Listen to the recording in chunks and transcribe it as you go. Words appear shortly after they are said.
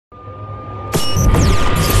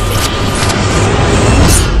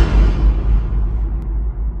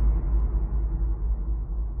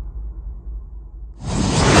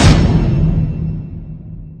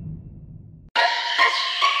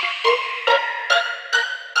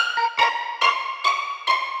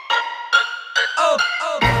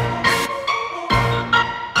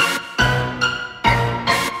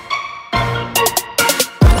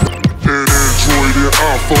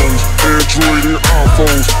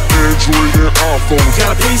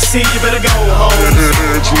PC, you better go home.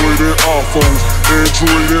 Android and iPhones,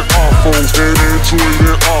 Android and iPhones, and Android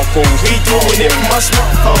and iPhones. We doing it from my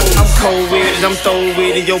smartphone. I'm cold with it, I'm thrown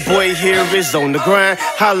with it. Your boy here is on the grind.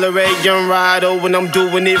 Holler at young Rado when I'm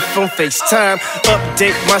doing it from FaceTime.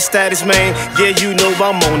 Update my status, man. Yeah, you know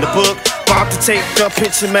I'm on the book. About to take a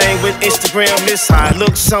picture, man, with Instagram. This how it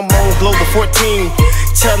looks. I'm on Global 14,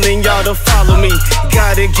 telling y'all to follow me.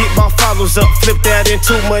 Gotta get my follows up, flip that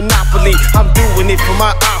into Monopoly. I'm doing it for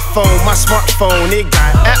my iPhone, my smartphone. It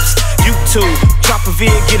got apps, YouTube. Drop a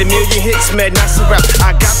vid, get a million hits, man, that's a rap.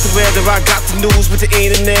 I got the weather, I got the news. With the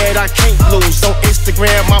internet, I can't lose. On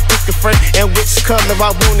Instagram, I pick a friend and which color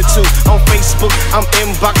I wanted to. On Facebook, I'm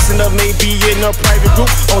inboxing up, maybe in a private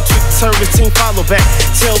group. On Twitter, it's team follow back.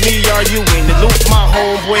 Tell me, are you in the loop? My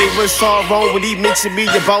homeboy was all wrong when he mentioned me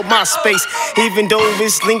about my space. Even though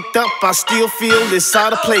it's linked up, I still feel it's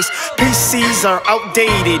out of place. PCs are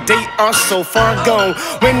outdated, they are so far gone.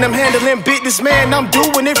 When I'm handling business, man, I'm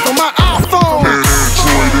doing it from my iPhone.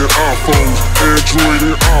 Android and iPhones, Android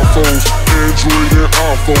and iPhones, Android and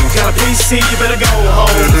iPhones. Got a PC, you better go home.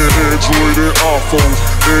 Android and iPhones,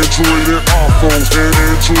 Android and iPhones, and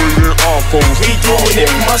Android and iPhones. We doing it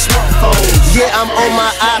from my smartphone. Yeah, I'm on my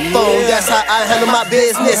iPhone, that's how I handle my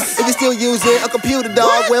business. If you're still using a computer,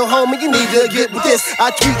 dog, well, homie, you need to get with this. I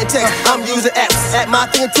tweet and text, I'm using apps at my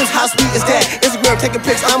fingertips. How sweet is that? Instagram taking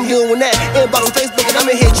pics, I'm doing that. Inbox on Facebook and I'm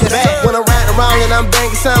in hit you back. When I'm riding around and I'm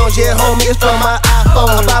banging sounds, yeah, homie, it's from my iPhone.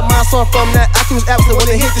 I buy my song from that iTunes app, so when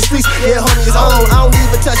it hit the streets, yeah, homie, it's on. I don't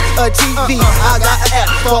even touch a TV, I got an app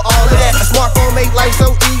for all of that. A smartphone make life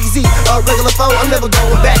so easy. A regular phone, I'm never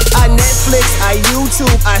going back. I Netflix, I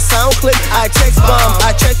YouTube, I SoundClick, I text bomb,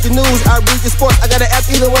 I check the news, I read the sports. I got an app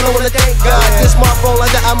even when I wanna thank God. This smartphone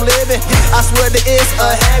like that I'm living, I swear that it's a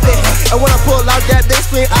habit. And when I pull out that big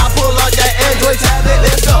screen, I pull out that Android tablet.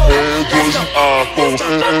 Let's go. Androids and iPhones,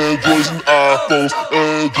 Androids and iPhones,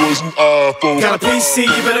 Androids and iPhones. Got a PC,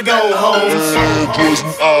 you better go home. Androids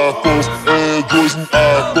and iPhones, Androids and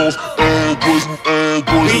iPhones, Androids and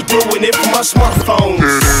Androids. We doing it from my smartphone.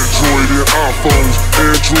 Android and iPhones,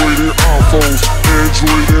 Android and iPhones,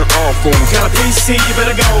 Android and iPhones. Got a PC, you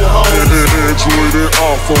better go home. Android and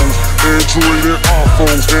iPhones, Android and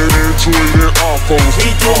iPhones, and Android and iPhones. We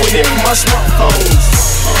doing it from my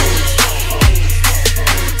smartphones.